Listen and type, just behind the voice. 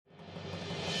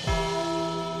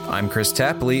I'm Chris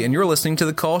Tapley, and you're listening to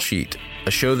The Call Sheet,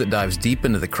 a show that dives deep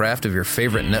into the craft of your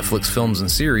favorite Netflix films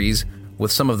and series with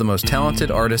some of the most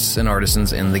talented artists and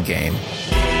artisans in the game.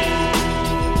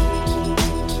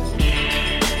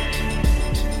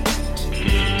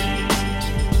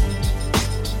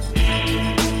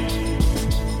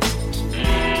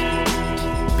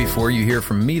 Before you hear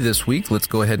from me this week, let's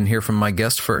go ahead and hear from my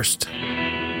guest first.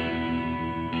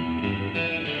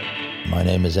 My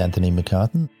name is Anthony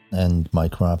McCarten, and my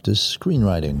craft is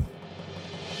screenwriting.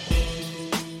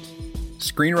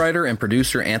 Screenwriter and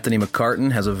producer Anthony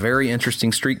McCarten has a very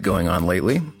interesting streak going on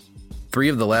lately. 3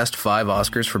 of the last 5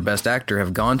 Oscars for Best Actor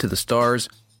have gone to the stars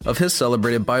of his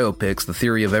celebrated biopics The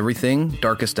Theory of Everything,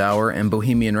 Darkest Hour, and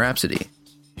Bohemian Rhapsody.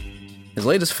 His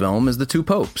latest film is The Two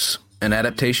Popes, an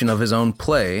adaptation of his own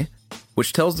play,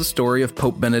 which tells the story of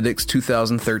Pope Benedict's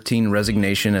 2013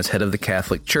 resignation as head of the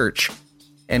Catholic Church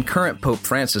and current Pope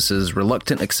Francis's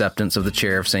reluctant acceptance of the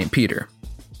chair of St. Peter.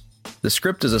 The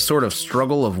script is a sort of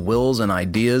struggle of wills and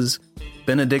ideas,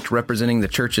 Benedict representing the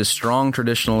Church's strong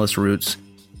traditionalist roots,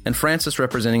 and Francis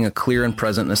representing a clear and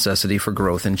present necessity for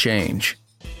growth and change.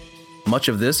 Much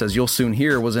of this, as you'll soon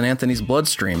hear, was in Anthony's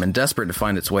bloodstream and desperate to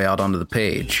find its way out onto the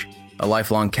page. A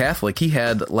lifelong Catholic, he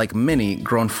had, like many,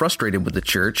 grown frustrated with the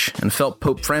Church and felt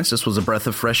Pope Francis was a breath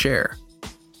of fresh air.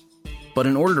 But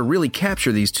in order to really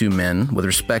capture these two men with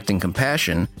respect and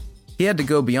compassion, he had to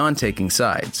go beyond taking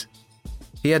sides.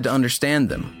 He had to understand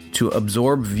them, to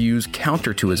absorb views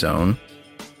counter to his own,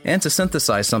 and to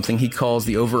synthesize something he calls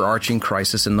the overarching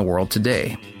crisis in the world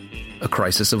today, a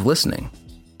crisis of listening.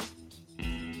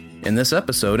 In this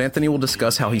episode, Anthony will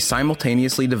discuss how he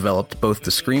simultaneously developed both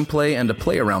the screenplay and a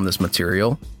play around this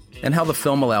material, and how the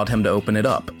film allowed him to open it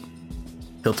up.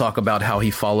 He'll talk about how he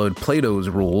followed Plato's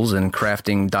rules in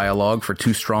crafting dialogue for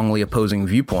 2 strongly opposing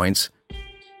viewpoints,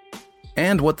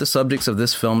 and what the subjects of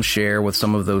this film share with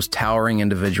some of those towering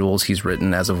individuals he's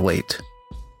written as of late.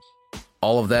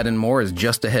 All of that and more is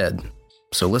just ahead,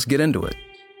 so let's get into it.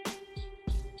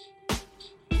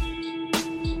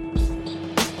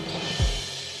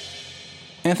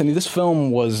 Anthony, this film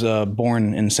was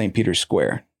born in St. Peter's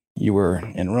Square. You were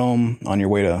in Rome on your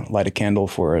way to light a candle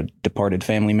for a departed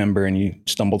family member, and you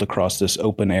stumbled across this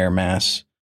open-air mass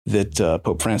that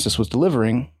Pope Francis was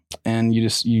delivering, and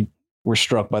you were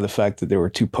struck by the fact that there were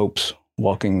 2 popes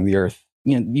walking the earth.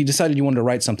 You decided you wanted to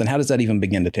write something. How does that even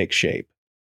begin to take shape?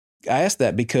 I asked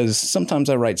that because sometimes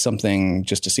I write something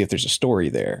just to see if there's a story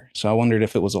there. So I wondered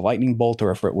if it was a lightning bolt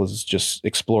or if it was just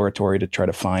exploratory to try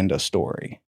to find a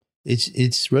story.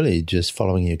 It's really just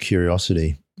following your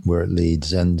curiosity where it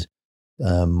leads, and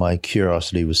my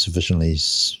curiosity was sufficiently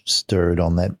stirred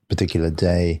on that particular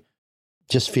day,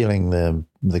 just feeling the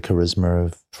charisma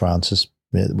of Francis,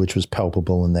 which was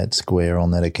palpable in that square on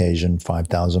that occasion.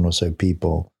 5,000 or so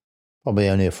people, probably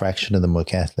only a fraction of them were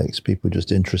Catholics. People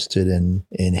just interested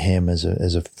in him as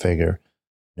a figure.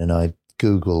 And I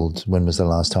Googled when was the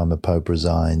last time a pope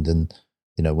resigned, and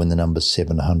when the number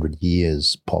 700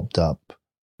 years popped up.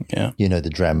 Yeah. The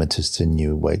dramatist in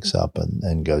you wakes up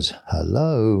and goes,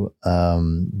 hello,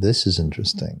 this is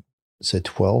interesting. So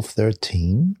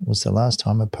 1213 was the last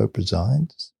time a pope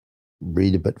resigned.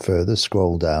 Read a bit further,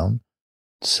 scroll down.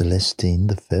 Celestine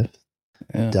V.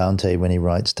 Yeah. Dante, when he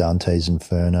writes Dante's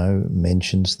Inferno,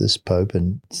 mentions this pope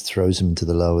and throws him to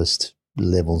the lowest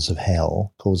levels of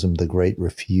hell, calls him the great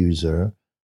refuser,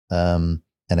 and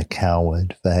a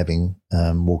coward for having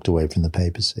walked away from the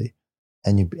papacy.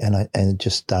 And it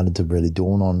just started to really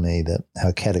dawn on me that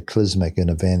how cataclysmic an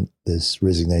event this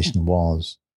resignation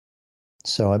was.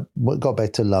 So I got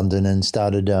back to London and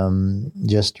started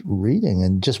just reading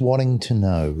and just wanting to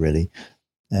know, really.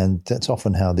 And that's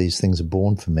often how these things are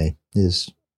born for me, is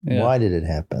why did it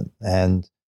happen? And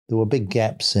there were big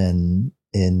gaps in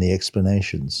the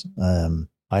explanations.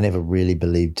 I never really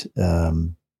believed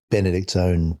Benedict's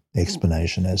own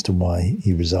explanation as to why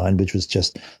he resigned, which was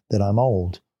just that I'm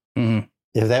old. Mm-hmm.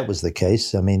 If that was the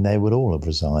case, I mean, they would all have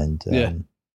resigned.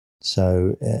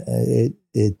 So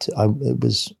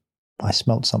I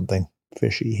smelt something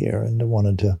fishy here and I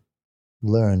wanted to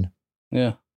learn.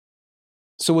 Yeah.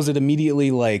 So was it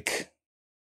immediately like,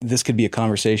 this could be a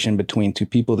conversation between 2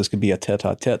 people, this could be a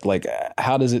tete-a-tete? Like,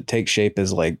 how does it take shape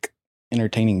as like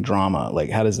entertaining drama? Like,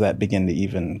 how does that begin to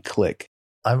even click?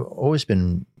 I've always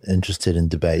been interested in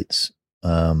debates.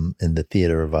 In the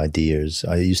theater of ideas.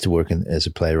 I used to work as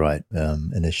a playwright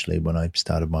initially when I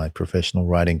started my professional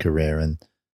writing career, and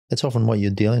that's often what you're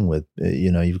dealing with.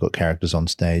 You've got characters on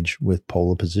stage with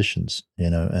polar positions,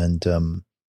 and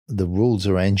the rules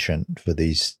are ancient for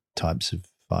these types of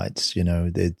fights.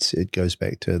 It goes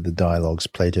back to the dialogues,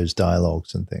 Plato's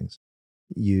dialogues and things.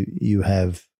 You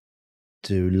have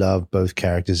to love both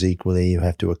characters equally. You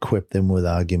have to equip them with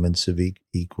arguments of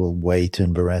equal weight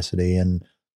and veracity, and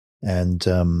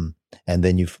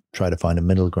then you try to find a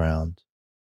middle ground.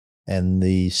 And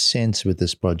the sense with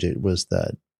this project was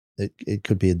that it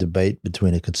could be a debate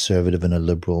between a conservative and a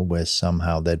liberal, where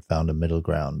somehow they'd found a middle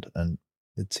ground. And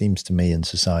it seems to me in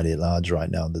society at large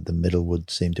right now that the middle would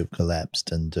seem to have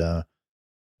collapsed. And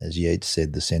as Yeats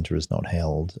said, the center is not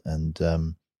held. And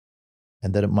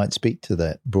that it might speak to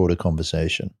that broader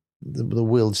conversation. The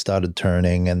wheels started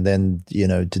turning, and then,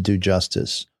 to do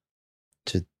justice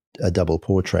to a double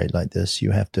portrait like this,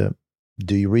 you have to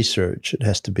do your research. It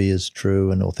has to be as true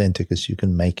and authentic as you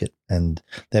can make it. And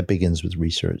that begins with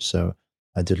research. So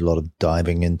I did a lot of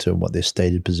diving into what their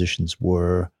stated positions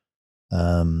were,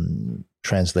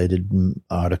 translated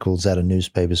articles out of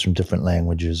newspapers from different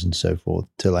languages and so forth,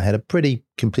 till I had a pretty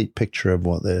complete picture of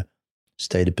what their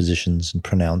stated positions and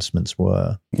pronouncements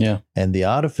were. Yeah. And the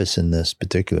artifice in this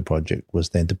particular project was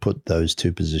then to put those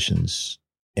two positions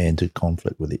into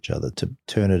conflict with each other, to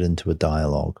turn it into a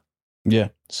dialogue. Yeah.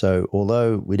 So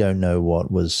although we don't know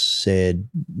what was said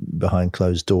behind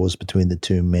closed doors between the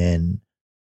two men,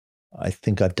 I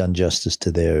think I've done justice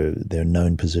to their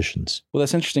known positions. Well,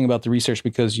 that's interesting about the research,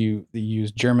 because you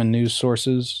use German news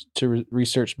sources to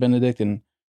research Benedict and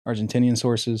Argentinian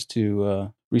sources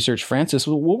to research Francis.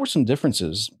 What were some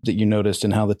differences that you noticed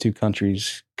in how the two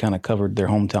countries kind of covered their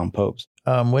hometown popes?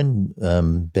 When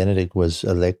Benedict was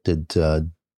elected,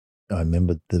 I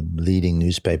remember the leading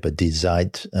newspaper, Die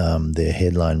Zeit, their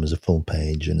headline was a full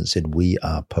page, and it said, "We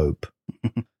are Pope."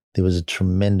 There was a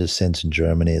tremendous sense in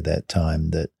Germany at that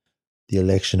time that the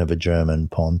election of a German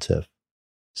pontiff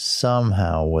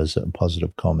somehow was a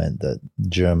positive comment that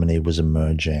Germany was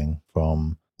emerging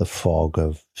from the fog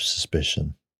of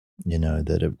suspicion,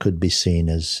 that it could be seen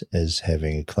as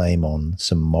having a claim on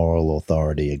some moral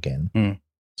authority again. Mm.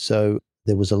 So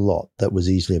there was a lot that was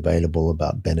easily available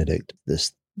about Benedict,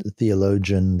 this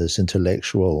theologian, this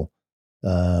intellectual,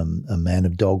 a man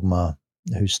of dogma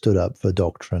who stood up for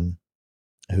doctrine,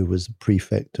 who was the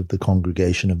prefect of the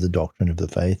Congregation of the Doctrine of the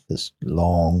Faith, this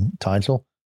long title,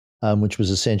 which was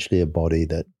essentially a body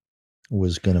that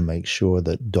was going to make sure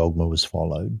that dogma was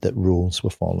followed, that rules were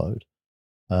followed.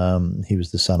 He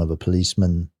was the son of a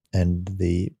policeman, and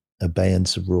the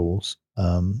abeyance of rules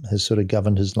has sort of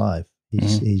governed his life.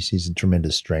 He's a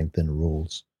tremendous strength in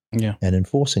rules and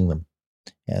enforcing them.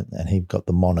 And he got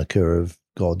the moniker of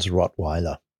God's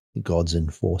Rottweiler, God's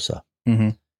enforcer,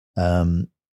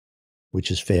 which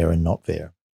is fair and not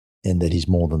fair, and that he's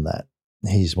more than that.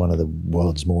 He's one of the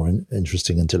world's more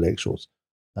interesting intellectuals,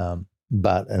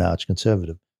 but an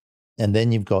arch-conservative. And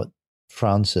then you've got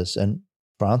Francis, and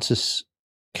Francis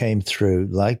came through,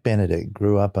 like Benedict,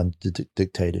 grew up under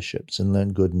dictatorships and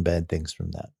learned good and bad things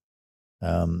from that.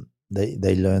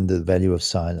 They learned the value of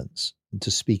silence. To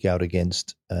speak out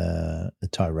against a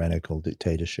tyrannical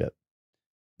dictatorship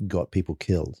got people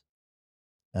killed.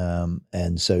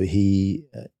 And so he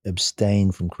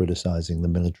abstained from criticizing the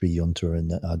military junta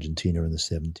in Argentina in the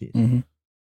 70s. Mm-hmm.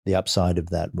 The upside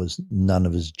of that was none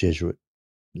of his Jesuit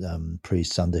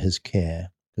priests under his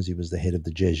care, because he was the head of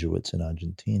the Jesuits in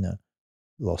Argentina,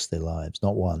 lost their lives,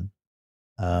 not one.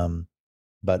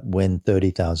 But when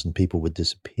 30,000 people were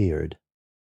disappeared,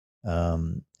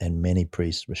 and many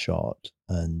priests were shot,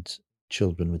 and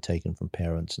children were taken from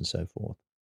parents and so forth,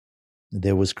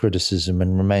 there was criticism,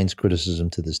 and remains criticism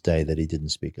to this day, that he didn't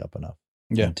speak up enough.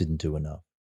 And didn't do enough.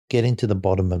 Getting to the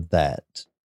bottom of that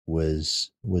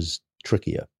was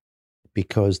trickier,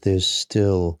 because there's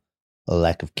still a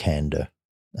lack of candor,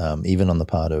 even on the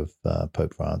part of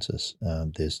Pope Francis.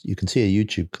 You can see a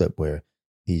YouTube clip where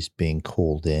he's being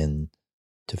called in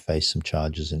to face some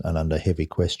charges and under heavy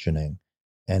questioning.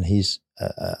 And he's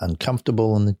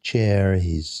uncomfortable in the chair.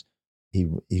 He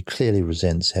clearly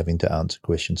resents having to answer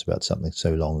questions about something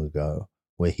so long ago,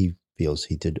 where he feels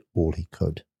he did all he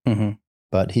could. Mm-hmm.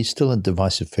 But he's still a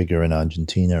divisive figure in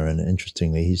Argentina, and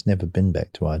interestingly, he's never been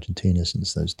back to Argentina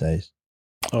since those days.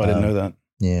 Oh, I didn't know that.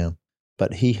 Yeah,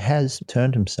 but he has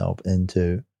turned himself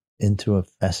into a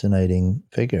fascinating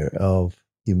figure of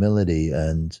humility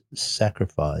and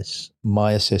sacrifice.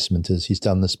 My assessment is he's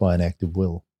done this by an act of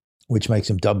will, which makes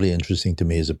him doubly interesting to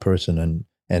me as a person and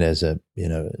as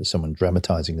someone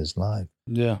dramatizing his life.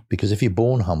 Yeah. Because if you're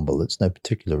born humble, it's no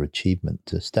particular achievement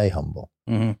to stay humble.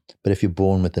 Mm-hmm. But if you're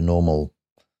born with the normal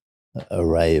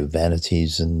array of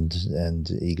vanities and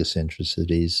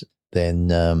egocentricities, then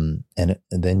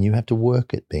then you have to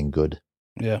work at being good.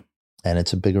 Yeah. And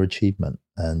it's a bigger achievement.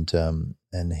 And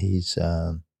he's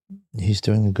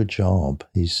doing a good job.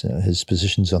 His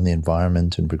positions on the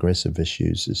environment and progressive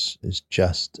issues is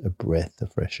just a breath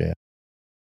of fresh air.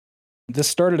 This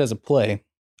started as a play.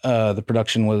 The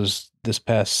production was this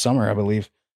past summer, I believe,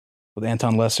 with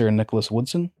Anton Lesser and Nicholas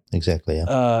Woodson. Exactly,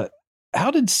 yeah. How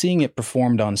did seeing it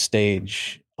performed on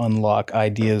stage unlock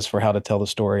ideas for how to tell the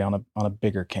story on a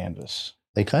bigger canvas?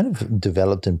 They kind of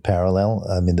developed in parallel.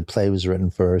 I mean, the play was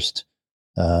written first,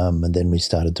 and then we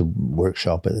started to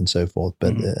workshop it and so forth.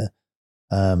 But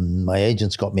my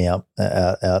agents got me out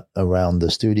around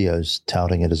the studios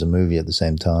touting it as a movie at the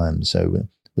same time. So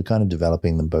we're kind of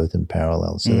developing them both in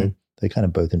parallel. So they kind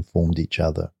of both informed each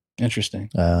other. Interesting.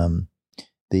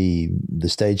 The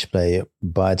stage play,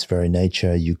 by its very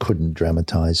nature, you couldn't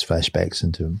dramatize flashbacks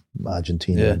into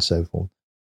Argentina and so forth.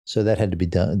 So that had to be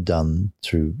done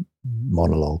through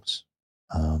monologues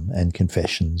and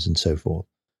confessions and so forth.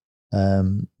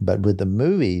 But with the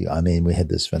movie, I mean, we had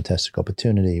this fantastic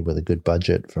opportunity with a good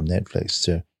budget from Netflix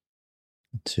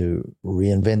to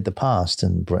reinvent the past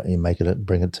and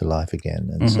bring it to life again.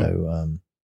 And so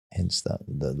hence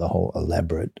the whole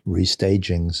elaborate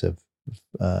restagings of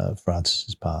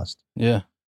Francis's past. Yeah.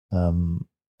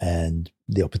 And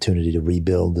the opportunity to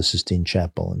rebuild the Sistine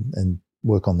Chapel and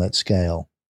work on that scale.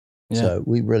 Yeah. So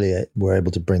we really were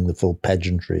able to bring the full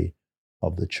pageantry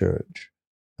of the church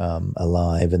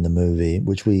alive in the movie,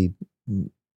 which we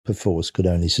perforce could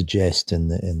only suggest in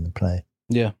the play.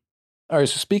 Yeah. All right.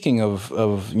 So speaking of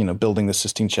building the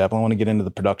Sistine Chapel, I want to get into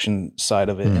the production side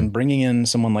of it and bringing in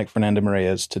someone like Fernando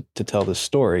Meirelles to tell this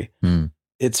story.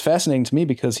 It's fascinating to me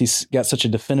because he's got such a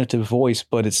definitive voice,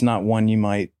 but it's not one you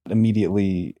might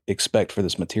immediately expect for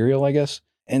this material, I guess.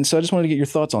 And so I just wanted to get your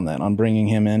thoughts on that, on bringing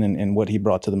him in and what he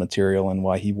brought to the material and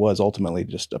why he was ultimately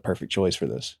just a perfect choice for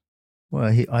this.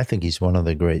 Well, I think he's one of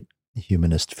the great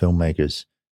humanist filmmakers.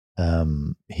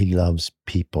 He loves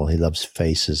people. He loves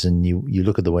faces. And you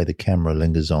look at the way the camera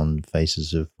lingers on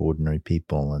faces of ordinary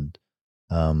people, and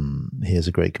he has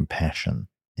a great compassion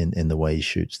in the way he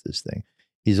shoots this thing.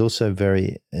 He's also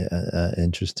very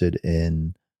interested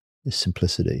in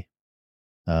simplicity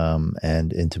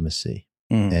and intimacy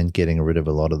and getting rid of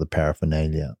a lot of the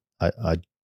paraphernalia. I'd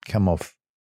come off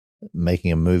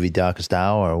making a movie, Darkest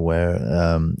Hour, where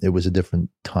it was a different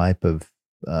type of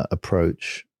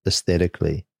approach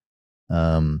aesthetically.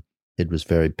 It was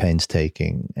very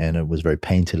painstaking and it was very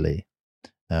painterly.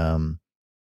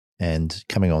 And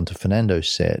coming on to Fernando's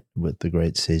set with the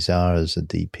great Cesar as a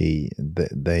DP,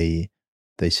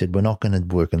 they said, we're not going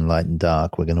to work in light and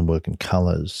dark. We're going to work in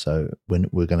colors. So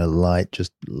we're going to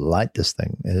just light this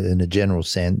thing in a general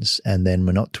sense. And then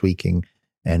we're not tweaking,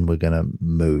 and we're going to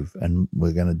move, and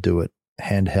we're going to do it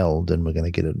handheld, and we're going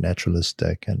to get it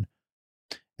naturalistic.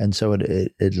 And so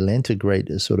it lent a great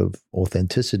sort of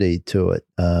authenticity to it,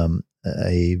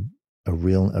 a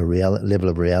real level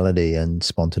of reality and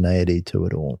spontaneity to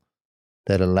it all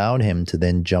that allowed him to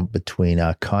then jump between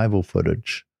archival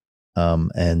footage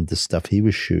and the stuff he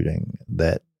was shooting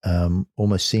that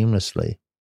almost seamlessly.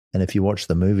 And if you watch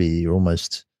the movie,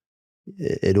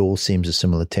 it all seems a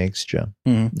similar texture.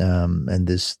 And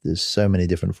there's so many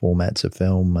different formats of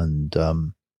film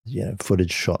and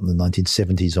footage shot in the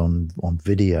 1970s on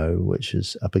video, which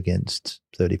is up against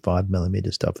 35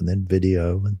 millimeter stuff, and then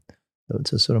video, and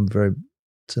it's a sort of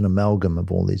it's an amalgam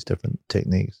of all these different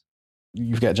techniques.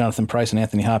 You've got Jonathan Pryce and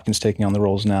Anthony Hopkins taking on the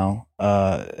roles now.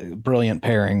 Brilliant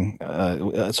pairing,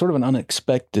 sort of an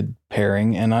unexpected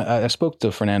pairing. And I spoke to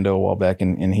Fernando a while back,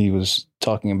 and he was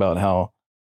talking about how,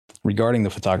 regarding the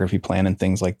photography plan and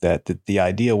things like that the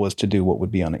idea was to do what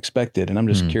would be unexpected. And I'm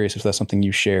just curious if that's something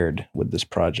you shared with this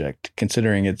project,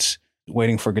 considering it's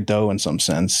Waiting for Godot in some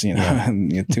sense, two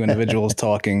individuals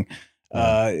talking.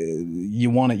 You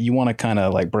want to kind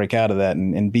of like break out of that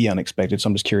and be unexpected. So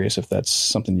I'm just curious if that's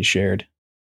something you shared.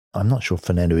 I'm not sure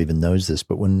Fernando even knows this,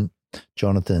 but when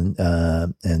Jonathan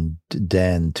and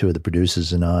Dan, two of the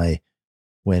producers, and I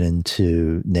went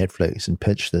into Netflix and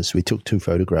pitched this, we took two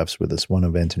photographs with us, one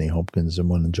of Anthony Hopkins and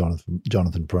one of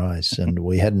Jonathan Pryce, and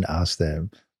we hadn't asked their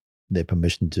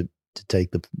permission to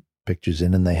take the pictures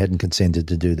in, and they hadn't consented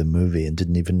to do the movie and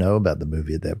didn't even know about the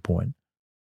movie at that point.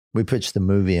 We pitched the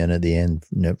movie, and at the end,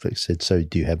 Netflix said, "So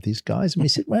do you have these guys?" And we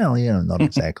said, "Well, not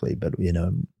exactly, but we're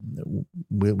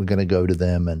going to go to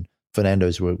them." And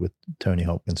Fernando's worked with Tony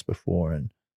Hopkins before, and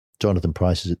Jonathan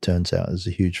Pryce, as it turns out, is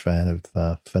a huge fan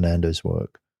of Fernando's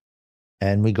work.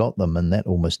 And we got them, and that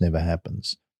almost never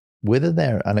happens. Whether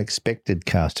they're unexpected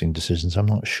casting decisions, I'm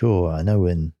not sure.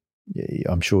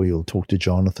 I'm sure you'll talk to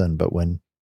Jonathan, but when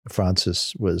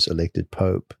Francis was elected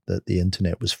Pope, that the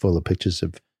internet was full of pictures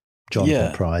of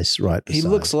Jonathan Pryce right beside. He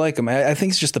looks like him. I think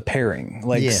it's just the pairing.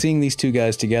 Seeing these two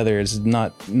guys together is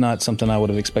not something I would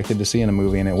have expected to see in a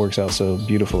movie, and it works out so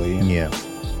beautifully.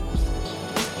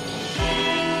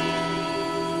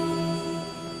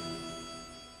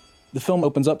 The film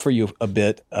opens up for you a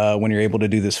bit when you're able to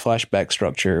do this flashback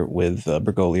structure with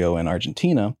Bergoglio in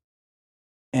Argentina.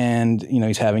 And,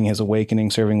 he's having his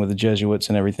awakening, serving with the Jesuits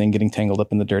and everything, getting tangled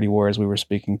up in the dirty war as we were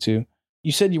speaking to.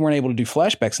 You said you weren't able to do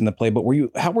flashbacks in the play, but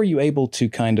how were you able to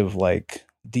kind of like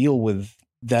deal with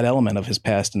that element of his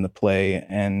past in the play?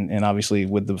 And obviously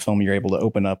with the film, you're able to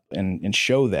open up and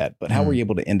show that, but how were you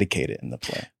able to indicate it in the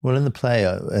play? Well, in the play,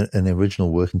 an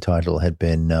original working title had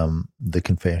been The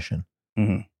Confession.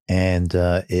 Mm-hmm. And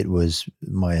it was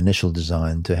my initial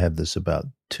design to have this about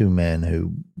two men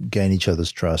who gain each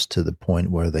other's trust to the point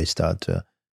where they start to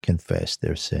confess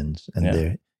their sins and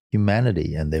their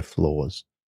humanity and their flaws.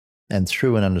 And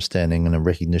through an understanding and a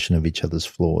recognition of each other's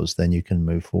flaws, then you can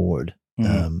move forward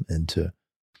into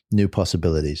new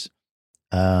possibilities.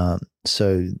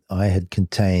 So I had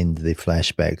contained the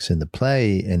flashbacks in the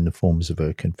play in the forms of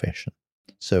a confession.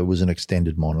 So it was an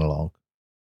extended monologue.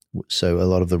 So a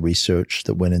lot of the research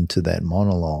that went into that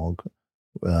monologue,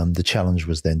 the challenge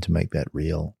was then to make that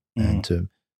real and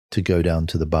to go down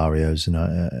to the barrios in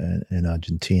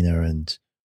Argentina and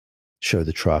show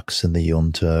the trucks and the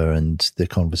junta and the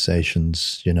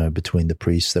conversations, between the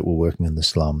priests that were working in the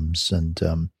slums.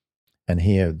 And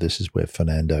here, this is where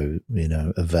Fernando,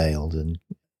 availed and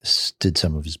did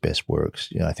some of his best works.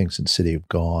 I think since City of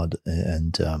God,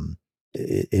 and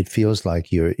it feels like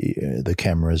the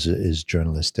camera is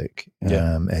journalistic,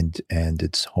 and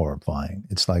it's horrifying.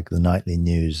 It's like the nightly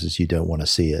news, as you don't want to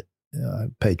see it.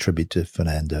 Pay tribute to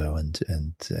Fernando and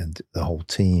the whole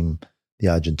team, the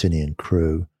Argentinian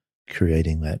crew,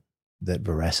 creating that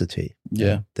veracity,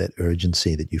 that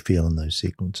urgency that you feel in those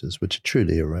sequences, which are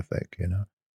truly horrific,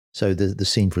 So the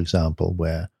scene, for example,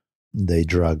 where they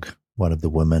drug one of the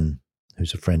women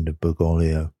who's a friend of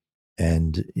Bergoglio,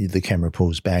 and the camera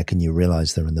pulls back and you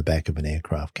realize they're in the back of an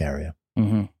aircraft carrier,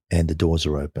 and the doors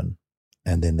are open,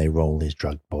 and then they roll these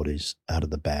drugged bodies out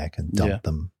of the back and dump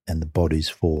them, and the bodies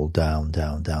fall down,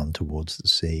 down, down towards the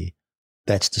sea.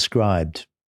 That's described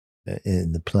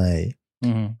in the play.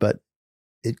 But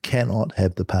it cannot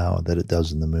have the power that it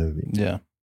does in the movie. Yeah.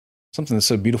 Something that's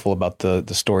so beautiful about the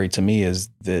story to me is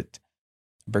that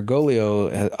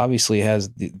Bergoglio obviously has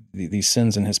these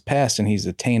sins in his past, and he's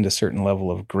attained a certain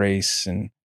level of grace and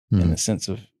a sense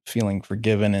of feeling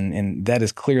forgiven. And that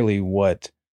is clearly what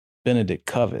Benedict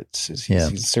covets, is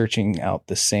he's searching out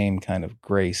the same kind of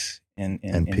grace in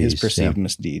his perceived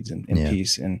misdeeds and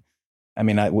peace. And I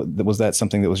mean, was that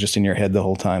something that was just in your head the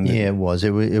whole time? It was.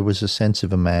 It was a sense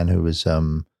of a man who was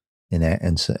in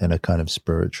a kind of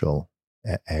spiritual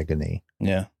agony.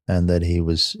 Yeah, and that he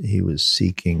was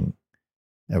seeking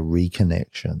a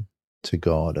reconnection to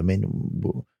God. I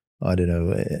mean, I don't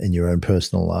know in your own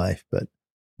personal life, but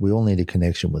we all need a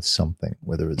connection with something,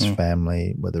 whether it's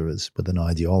family, whether it's with an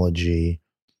ideology,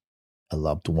 a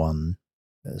loved one,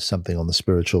 something on the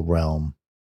spiritual realm,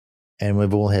 and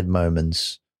we've all had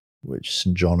moments which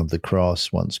St. John of the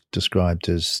Cross once described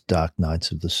as dark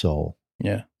nights of the soul.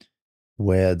 Yeah.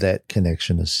 Where that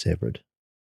connection is severed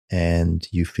and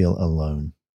you feel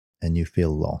alone and you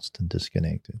feel lost and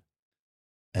disconnected.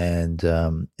 And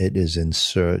it is in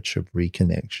search of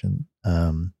reconnection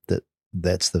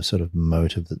that's the sort of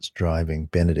motive that's driving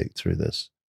Benedict through this,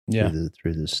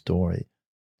 through this story.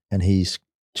 And he's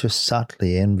just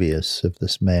subtly envious of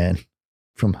this man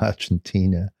from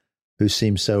Argentina who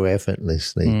seems so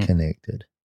effortlessly connected.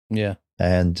 Yeah.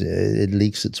 And it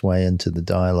leaks its way into the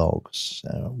dialogues.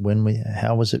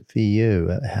 How was it for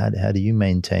you? How do you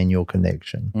maintain your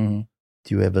connection?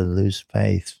 Do you ever lose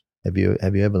faith? Have you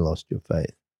ever lost your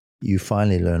faith? You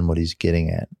finally learn what he's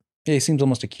getting at. Yeah, he seems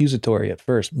almost accusatory at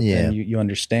first, but then you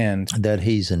understand that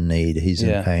he's in need, he's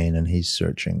in pain, and he's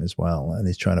searching as well, and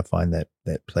he's trying to find that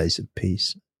place of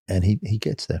peace, and he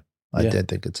gets there. I don't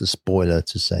think it's a spoiler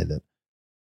to say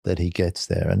that he gets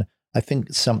there, and I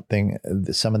think some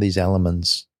of these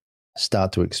elements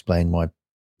start to explain why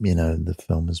the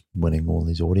film is winning all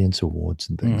these audience awards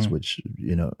and things, which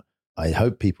I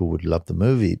hope people would love the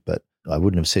movie, but I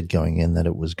wouldn't have said going in that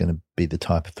it was going to be the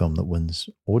type of film that wins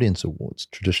audience awards.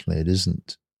 Traditionally, it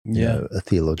isn't. A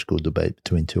theological debate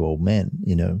between two old men.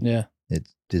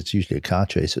 It's usually a car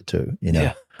chase or two.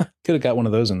 Could have got one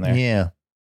of those in there. Yeah,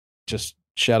 just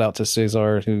shout out to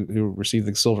Cesar who received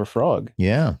the Silver Frog.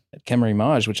 Yeah, at Kemery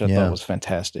Maj, which I thought was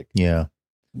fantastic. Yeah,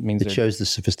 it shows the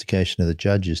sophistication of the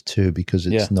judges too, because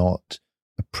it's not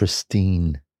a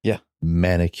pristine,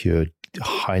 manicured,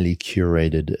 highly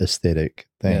curated aesthetic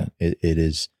thing. It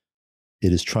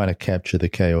is trying to capture the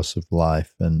chaos of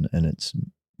life and its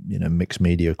mixed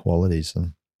media qualities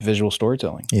and visual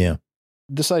storytelling. Yeah,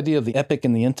 this idea of the epic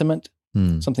and the intimate,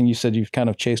 something you said you've kind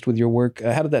of chased with your work.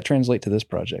 How did that translate to this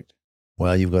project?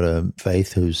 Well, you've got a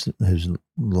faith whose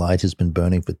light has been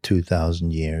burning for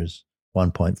 2,000 years,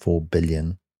 1.4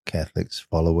 billion Catholics,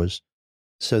 followers.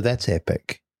 So that's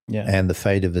epic. Yeah. And the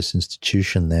fate of this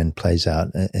institution then plays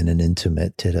out in an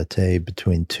intimate tete-a-tete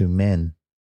between two men,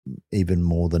 even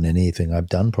more than anything I've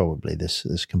done probably.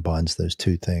 This combines those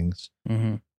two things.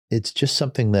 Mm-hmm. It's just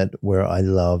something where I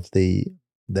love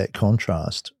that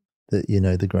contrast, that,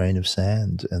 the grain of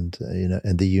sand and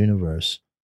the universe.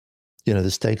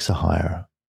 The stakes are higher.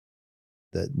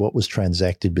 That what was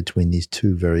transacted between these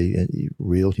two very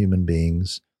real human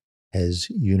beings has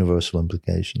universal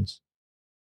implications.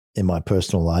 In my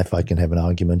personal life, I can have an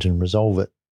argument and resolve it.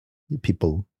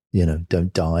 People,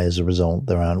 don't die as a result.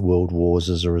 There aren't world wars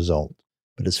as a result.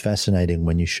 But it's fascinating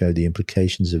when you show the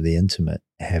implications of the intimate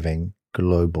having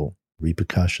global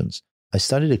repercussions. I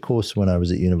studied a course when I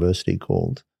was at university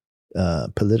called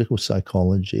Political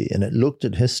Psychology, and it looked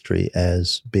at history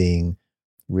as being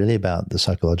really about the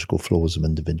psychological flaws of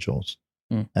individuals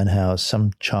and how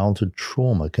some childhood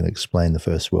trauma can explain the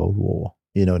First World War.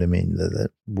 You know what I mean?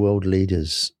 That world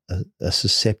leaders are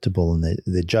susceptible, and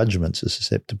their judgments are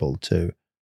susceptible to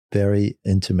very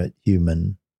intimate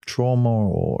human trauma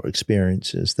or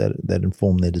experiences that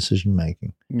inform their decision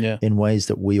making in ways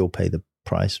that we all pay the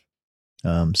price.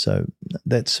 So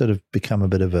that's sort of become a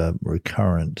bit of a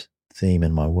recurrent theme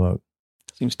in my work.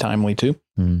 Seems timely too.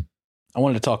 I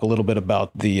wanted to talk a little bit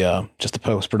about the just the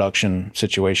post-production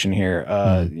situation here.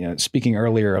 Speaking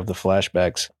earlier of the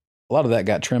flashbacks, a lot of that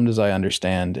got trimmed, as I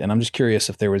understand, and I'm just curious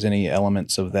if there was any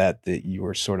elements of that you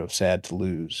were sort of sad to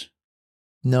lose.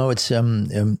 No, it's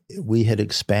we had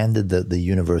expanded the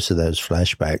universe of those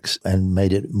flashbacks and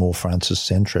made it more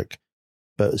Francis-centric.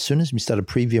 But as soon as we started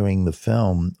previewing the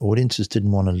film, audiences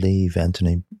didn't want to leave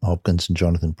Anthony Hopkins and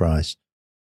Jonathan Pryce.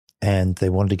 And they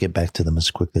wanted to get back to them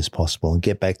as quickly as possible and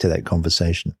get back to that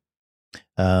conversation.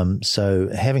 So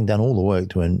having done all the work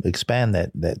to expand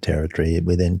that territory,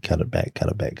 we then cut it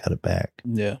back.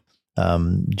 Yeah.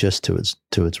 Just to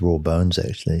its raw bones,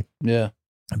 actually. Yeah.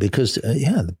 Because,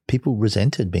 the people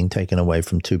resented being taken away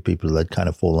from two people they'd kind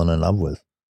of fallen in love with.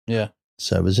 Yeah.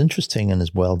 So it was interesting and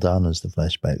as well done as the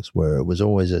flashbacks were. It was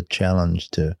always a challenge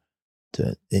to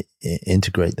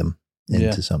integrate them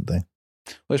into something.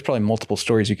 Well, there's probably multiple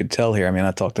stories you could tell here. I mean,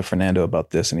 I talked to Fernando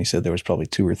about this, and he said there was probably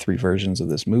 2 or 3 versions of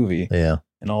this movie. Yeah.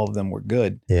 And all of them were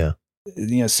good. Yeah.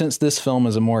 Since this film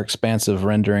is a more expansive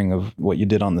rendering of what you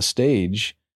did on the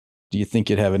stage, do you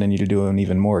think you'd have it in you to do an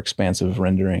even more expansive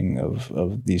rendering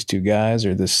of these two guys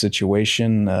or this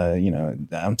situation?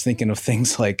 I'm thinking of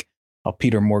things like how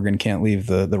Peter Morgan can't leave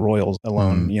the royals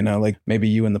alone, like maybe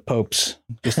you and the popes.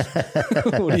 Just,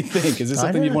 what do you think? Is this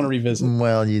something you'd want to revisit?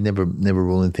 Well, you never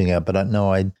rule anything out, but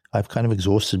I've kind of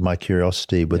exhausted my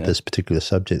curiosity with this particular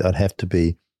subject. I'd have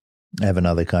to have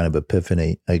another kind of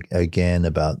epiphany again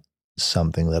about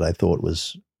something that I thought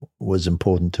was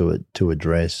important to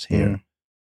address here.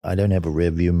 I don't have a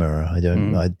rear view mirror.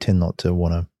 I tend not to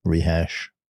want to rehash.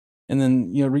 And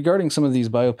then, regarding some of these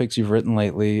biopics you've written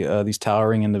lately, these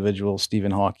towering individuals,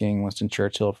 Stephen Hawking, Winston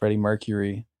Churchill, Freddie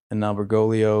Mercury, and now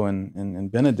Bergoglio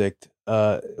and Benedict,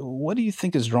 what do you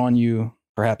think has drawn you,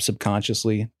 perhaps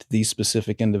subconsciously, to these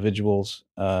specific individuals?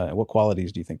 What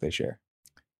qualities do you think they share?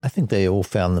 I think they all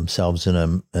found themselves in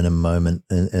a moment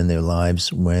in their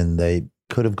lives when they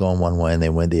could have gone one way and they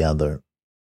went the other.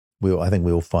 I think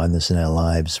we all find this in our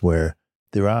lives where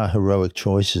there are heroic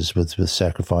choices with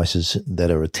sacrifices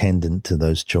that are attendant to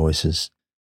those choices.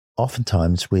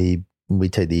 Oftentimes we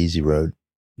take the easy road.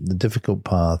 The difficult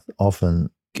path often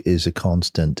is a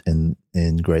constant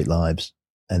in great lives,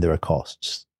 and there are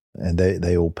costs, and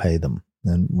they all pay them.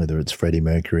 And whether it's Freddie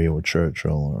Mercury or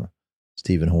Churchill or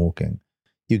Stephen Hawking,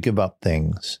 you give up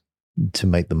things to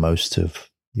make the most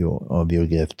of your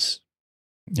gifts.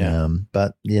 Yeah.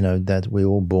 But that we're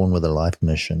all born with a life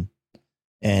mission.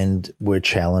 And we're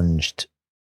challenged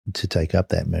to take up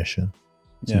that mission.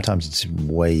 Sometimes it's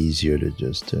way easier to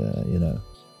just,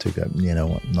 to go,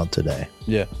 what, not today.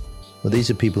 Yeah. Well,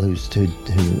 these are people who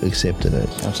accepted it.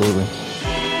 Absolutely.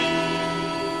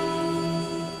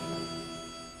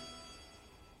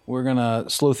 We're going to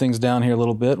slow things down here a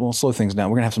little bit. We'll slow things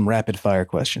down. We're going to have some rapid fire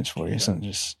questions for you. So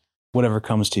just whatever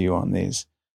comes to you on these.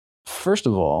 First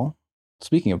of all,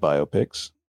 speaking of biopics,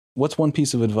 what's one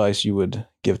piece of advice you would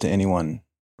give to anyone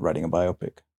writing a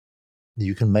biopic?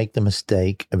 You can make the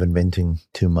mistake of inventing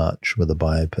too much with a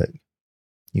biopic.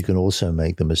 You can also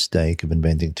make the mistake of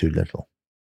inventing too little.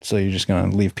 So you're just going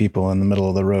to leave people in the middle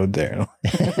of the road there.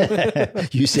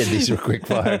 You said these were quick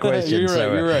fire questions.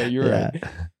 You're right.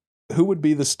 Who would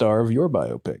be the star of your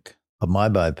biopic? Of my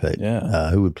biopic? Yeah.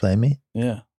 Who would play me?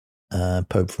 Yeah.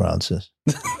 Pope Francis.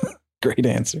 Great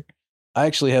answer. I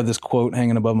actually have this quote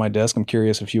hanging above my desk. I'm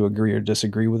curious if you agree or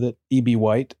disagree with it. E.B.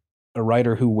 White, a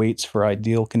writer who waits for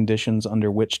ideal conditions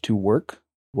under which to work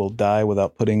will die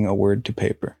without putting a word to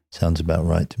paper. Sounds about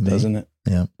right to me. Doesn't it?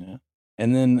 Yeah.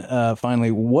 And then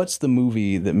finally, what's the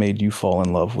movie that made you fall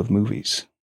in love with movies?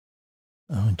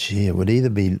 Oh, gee, it would either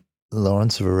be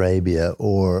Lawrence of Arabia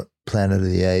or Planet of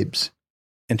the Apes.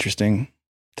 Interesting.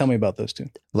 Tell me about those two.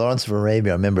 Lawrence of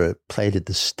Arabia, I remember it played at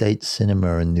the State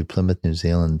Cinema in New Plymouth, New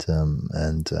Zealand,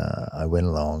 and I went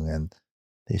along, and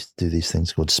they used to do these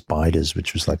things called spiders,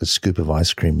 which was like a scoop of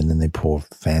ice cream, and then they pour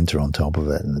Fanta on top of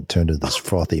it, and it turned into this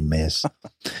frothy mess.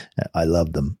 I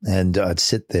loved them. And I'd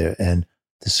sit there, and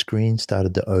the screen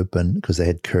started to open because they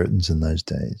had curtains in those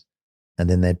days. And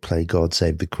then they'd play God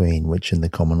Save the Queen, which in the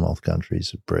Commonwealth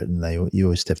countries of Britain, you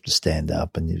always have to stand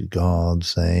up and you God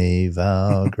Save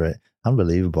our great.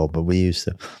 Unbelievable, but we used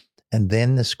to. And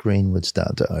then the screen would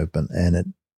start to open, and it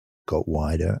got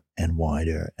wider and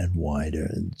wider and wider.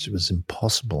 It was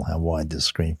impossible how wide the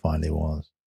screen finally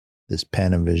was. This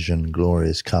Panavision,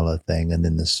 glorious color thing, and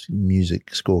then this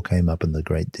music score came up, and the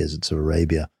Great Deserts of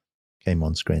Arabia came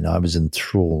on screen. I was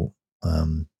enthralled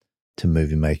to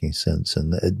movie making since,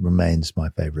 and it remains my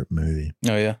favorite movie.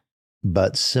 Oh, yeah.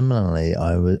 But similarly,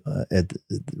 I was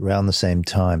around the same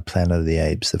time, Planet of the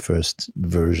Apes, the first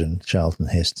version, Charlton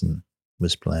Heston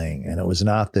was playing, and it was an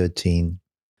R13,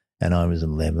 and I was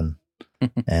 11,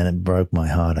 and it broke my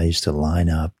heart. I used to line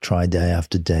up, try day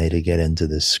after day to get into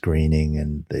this screening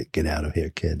and get out of here,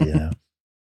 kid, you know.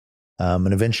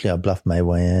 And eventually I bluffed my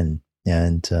way in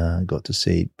and got to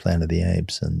see Planet of the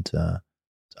Apes, and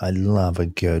I love a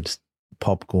good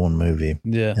popcorn movie.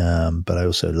 Yeah. But I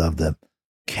also love the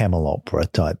camel opera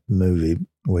type movie,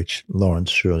 which Lawrence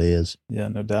surely is. Yeah,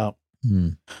 no doubt.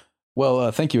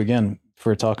 Well, thank you again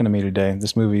for talking to me today.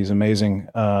 This movie is amazing.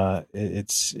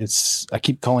 It's I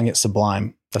keep calling it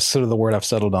sublime. That's sort of the word I've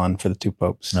settled on for the two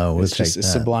popes. No, we'll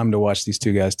it's sublime to watch these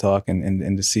two guys talk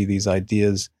and to see these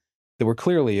ideas that were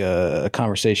clearly a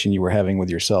conversation you were having with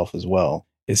yourself as well.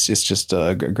 It's just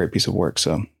a great piece of work.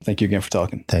 So thank you again for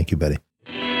talking. Thank you, buddy.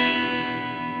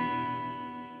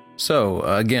 So,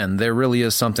 again, there really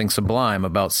is something sublime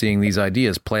about seeing these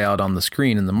ideas play out on the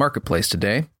screen in the marketplace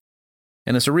today.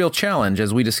 And it's a real challenge,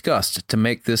 as we discussed, to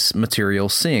make this material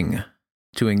sing,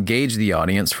 to engage the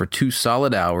audience for 2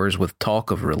 solid hours with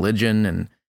talk of religion and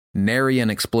nary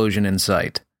an explosion in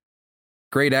sight.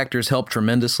 Great actors help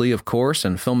tremendously, of course,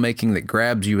 and filmmaking that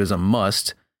grabs you is a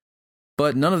must,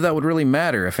 but none of that would really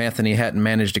matter if Anthony hadn't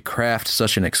managed to craft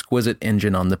such an exquisite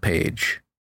engine on the page.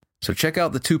 So check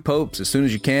out The Two Popes as soon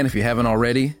as you can if you haven't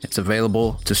already. It's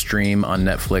available to stream on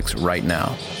Netflix right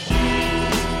now.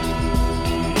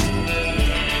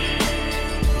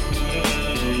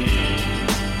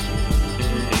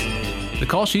 The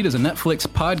Call Sheet is a Netflix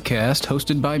podcast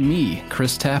hosted by me,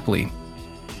 Chris Tapley.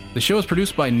 The show is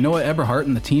produced by Noah Eberhardt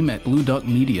and the team at Blue Duck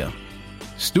Media.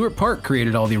 Stuart Park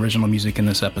created all the original music in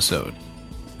this episode.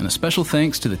 And a special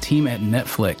thanks to the team at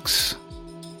Netflix.